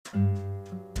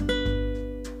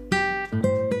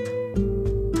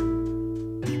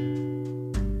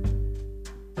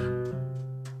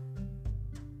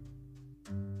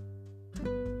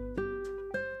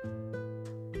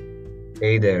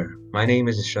Hey there, my name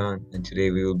is Eshan, and today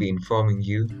we will be informing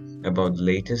you about the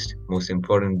latest, most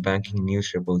important banking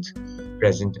news reports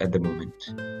present at the moment.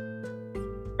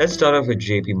 Let's start off with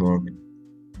JP Morgan.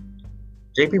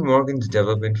 JP Morgan's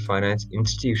Development Finance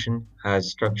Institution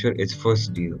has structured its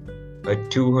first deal, a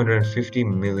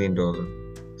 $250 million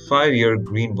 5-year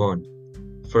green bond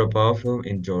for a power firm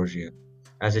in Georgia,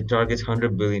 as it targets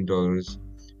 $100 billion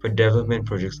for development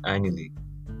projects annually,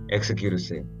 executives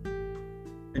say.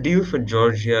 The deal for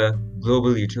Georgia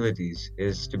Global Utilities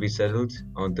is to be settled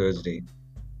on Thursday,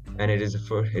 and it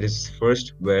is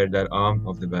first where that arm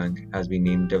of the bank has been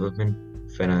named Development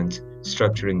Finance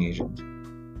Structuring Agent,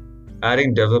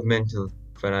 adding developmental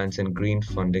finance and green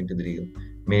funding to the deal,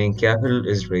 meaning capital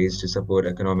is raised to support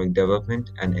economic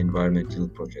development and environmental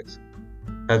projects,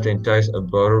 help to entice a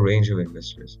broader range of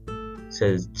investors,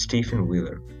 says Stephen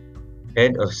Wheeler,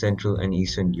 head of Central and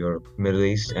Eastern Europe, Middle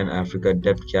East, and Africa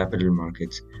debt capital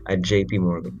markets at JP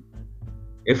Morgan.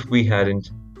 If we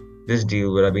hadn't, this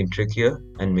deal would have been trickier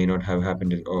and may not have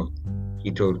happened at all,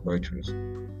 he told Reuters.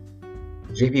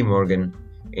 JP Morgan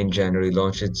in January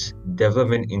launched its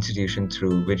development institution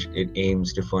through which it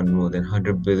aims to fund more than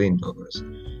 $100 billion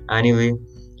annually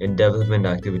in development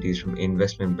activities from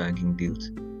investment banking deals,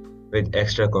 with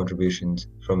extra contributions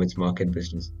from its markets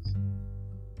business.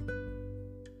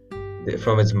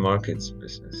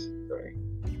 Sorry.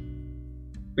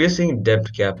 We are seeing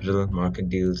debt capital market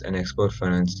deals and export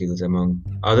finance deals among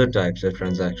other types of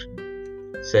transactions,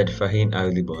 said Fahim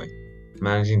Aliboy,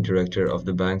 managing director of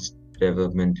the bank's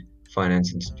development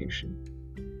finance institution.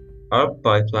 Our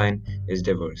pipeline is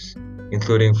diverse,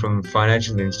 including from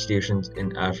financial institutions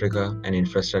in Africa, an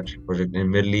infrastructure project in the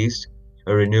Middle East,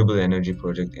 a renewable energy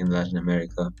project in Latin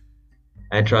America,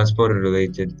 and transport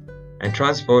related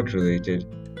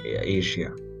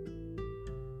Asia.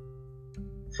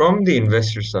 From the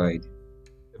investor side,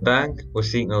 the bank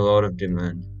was seeing a lot of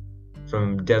demand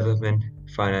from development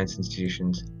finance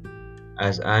institutions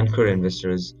as anchor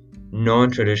investors,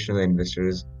 non-traditional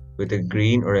investors with a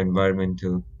green or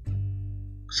environmental,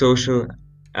 social,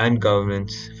 and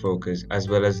governance focus, as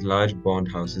well as large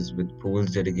bond houses with pools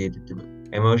dedicated to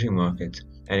emerging markets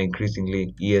and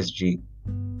increasingly ESG,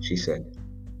 she said.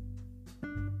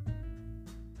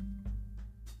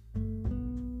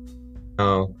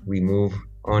 Now we move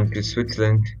on to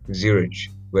Switzerland, Zurich,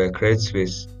 where Credit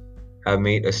Suisse have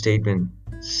made a statement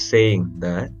saying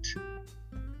that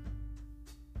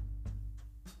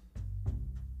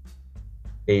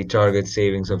they target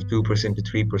savings of 2% to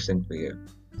 3% per year,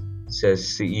 says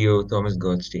CEO Thomas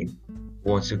Goldstein,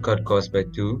 who wants to cut costs by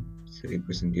 2 to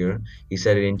 3% a year, he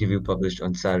said in an interview published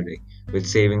on Saturday, with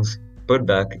savings put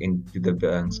back into the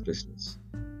bank's business.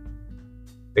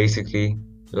 Basically,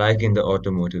 like in the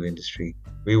automotive industry,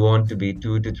 we want to be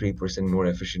 2 to 3% more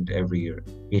efficient every year,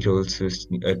 he told a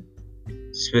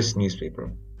Swiss newspaper.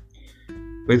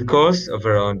 With costs of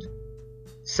around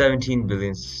 17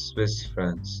 billion Swiss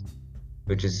francs,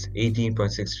 which is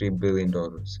 $18.63 billion,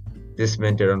 this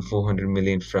meant around 400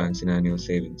 million francs in annual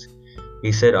savings,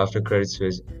 he said after Credit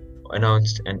Suisse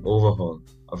announced an overhaul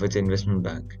of its investment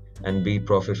bank and beat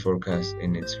profit forecast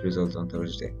in its results on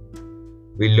Thursday.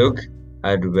 We look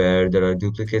at where there are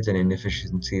duplicates and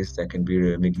inefficiencies that can be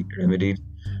remedied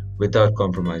without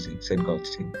compromising, said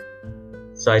Goldstein,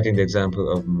 citing the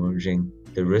example of merging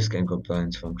the risk and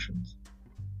compliance functions.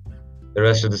 The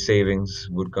rest of the savings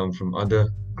would come from other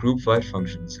group-wide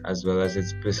functions as well as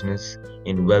its business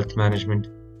in wealth management,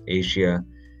 Asia,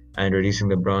 and reducing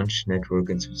the branch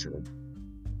network in Switzerland.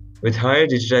 With higher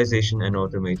digitization and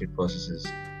automated processes,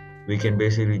 we can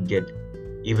basically get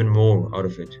even more out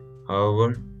of it.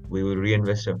 However, we will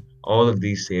reinvest all of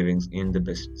these savings in the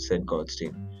business, said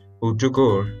Goldstein, who took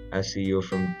over as CEO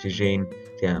from Tijane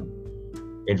Thiam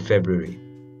in February.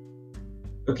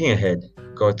 Looking ahead,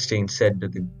 Goldstein said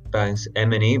that the bank's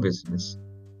M&A business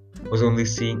was only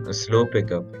seeing a slow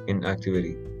pickup in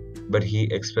activity, but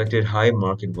he expected high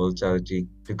market volatility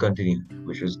to continue,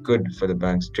 which was good for the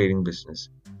bank's trading business.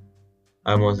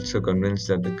 I'm also convinced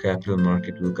that the capital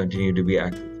market will continue to be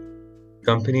active.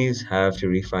 Companies have to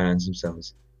refinance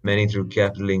themselves, many through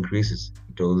capital increases,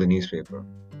 he told the newspaper.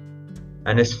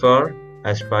 And as far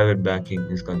as private banking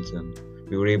is concerned,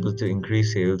 we were able to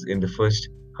increase sales in the first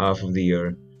half of the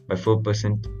year by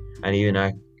 4% and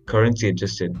even currency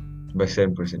adjusted by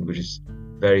 7%, which is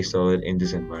very solid in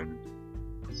this environment.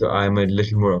 So I'm a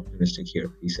little more optimistic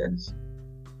here, he says.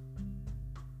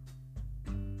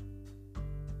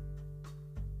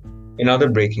 In other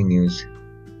breaking news,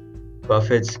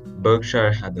 Buffett's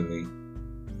Berkshire Hathaway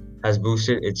has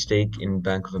boosted its stake in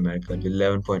Bank of America to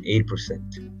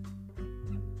 11.8%.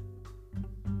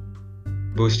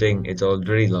 boosting its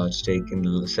already large stake in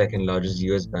the second largest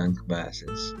US bank by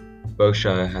assets.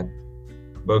 Berkshire, Hath-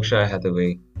 Berkshire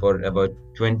Hathaway bought about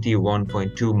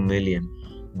 21.2 million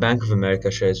Bank of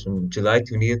America shares from July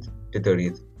 20th to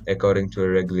 30th, according to a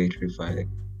regulatory filing.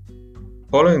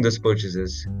 Following those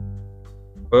purchases,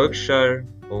 Berkshire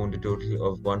owned a total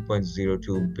of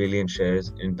 1.02 billion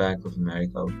shares in Bank of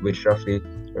America, which roughly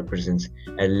represents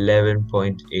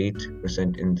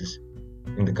 11.8%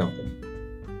 in the company.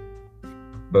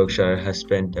 Berkshire has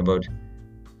spent about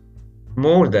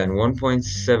more than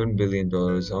 $1.7 billion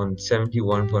on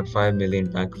 71.5 million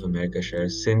Bank of America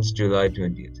shares since July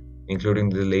 20th, including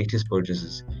the latest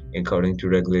purchases, according to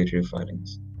regulatory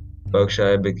filings.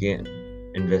 Berkshire began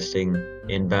investing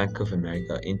in Bank of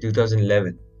America in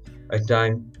 2011, a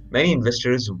time many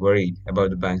investors worried about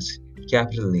the bank's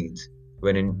capital needs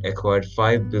when it acquired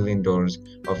 $5 billion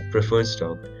of preferred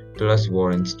stock plus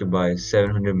warrants to buy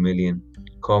 700 million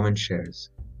common shares.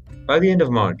 By the end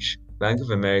of March, Bank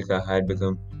of America had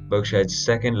become Berkshire's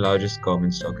second largest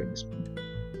common stock investment,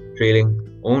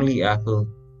 trailing only Apple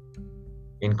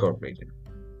Incorporated.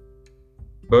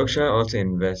 Berkshire also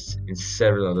invests in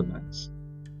several other banks.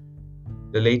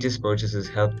 The latest purchases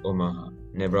helped Omaha,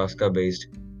 Nebraska-based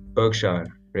Berkshire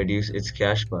reduce its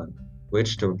cash pile,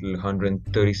 which totaled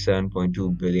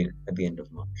 137.2 billion at the end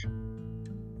of March.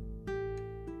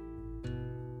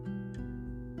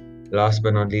 Last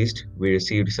but not least, we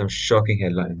received some shocking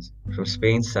headlines from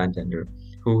Spain's Santander,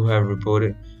 who have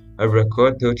reported a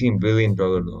record $13 billion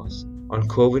loss on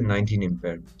COVID-19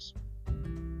 impairments,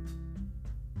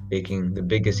 taking the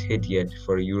biggest hit yet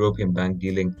for a European bank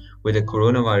dealing with a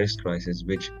coronavirus crisis,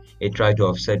 which it tried to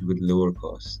offset with lower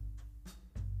costs.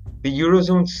 The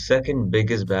Eurozone's second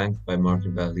biggest bank by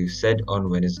market value said on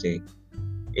Wednesday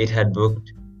it had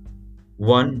booked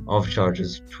one-off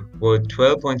charges worth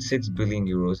 12.6 billion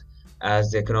euros as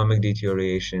the economic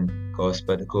deterioration caused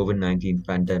by the COVID-19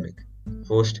 pandemic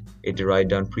forced it to write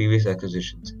down previous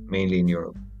acquisitions, mainly in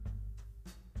Europe.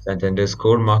 Santander's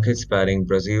core markets spanning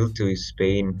Brazil to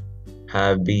Spain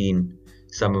have been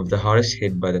some of the hardest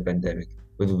hit by the pandemic,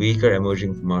 with weaker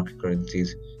emerging market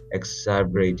currencies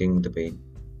exacerbating the pain.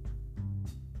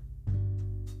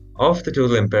 Of the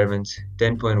total impairments,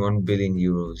 10.1 billion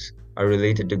euros are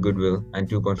related to goodwill and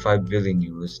 2.5 billion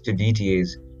euros to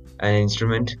DTAs, an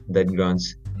instrument that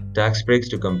grants tax breaks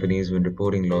to companies when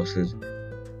reporting losses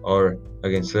or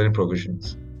against certain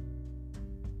provisions.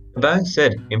 The bank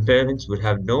said impairments would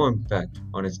have no impact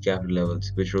on its capital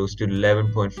levels, which rose to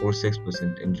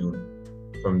 11.46% in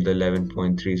June from the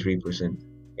 11.33%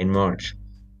 in March,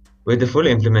 with the full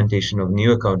implementation of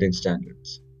new accounting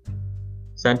standards.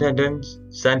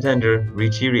 Santander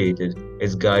reiterated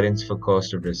its guidance for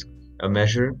cost of risk, a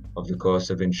measure of the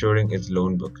cost of insuring its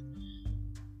loan book,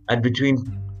 at between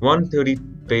 130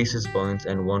 basis points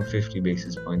and 150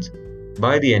 basis points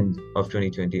by the end of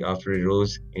 2020 after it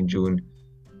rose in June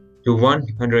to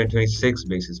 126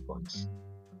 basis points.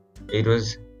 It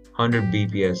was 100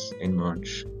 bps in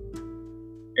March.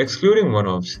 Excluding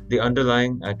one-offs, the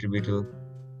underlying attributable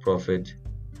profit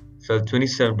fell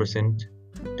 27%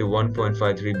 to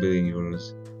 1.53 billion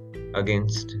euros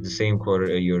against the same quarter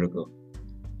a year ago.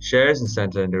 Shares in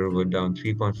Santander were down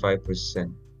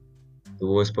 3.5%, the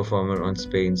worst performer on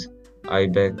Spain's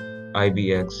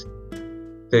IBEX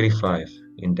 35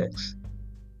 index.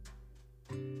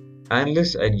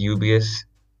 Analysts at UBS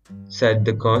said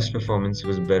the cost performance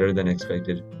was better than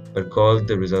expected, but called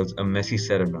the results a messy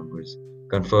set of numbers,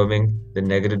 confirming the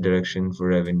negative direction for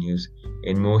revenues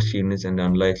in most units and the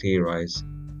unlikely rise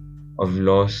of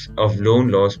loan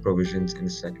loss provisions in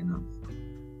the second half.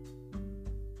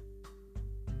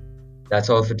 That's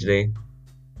all for today.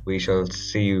 We shall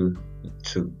see you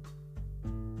soon.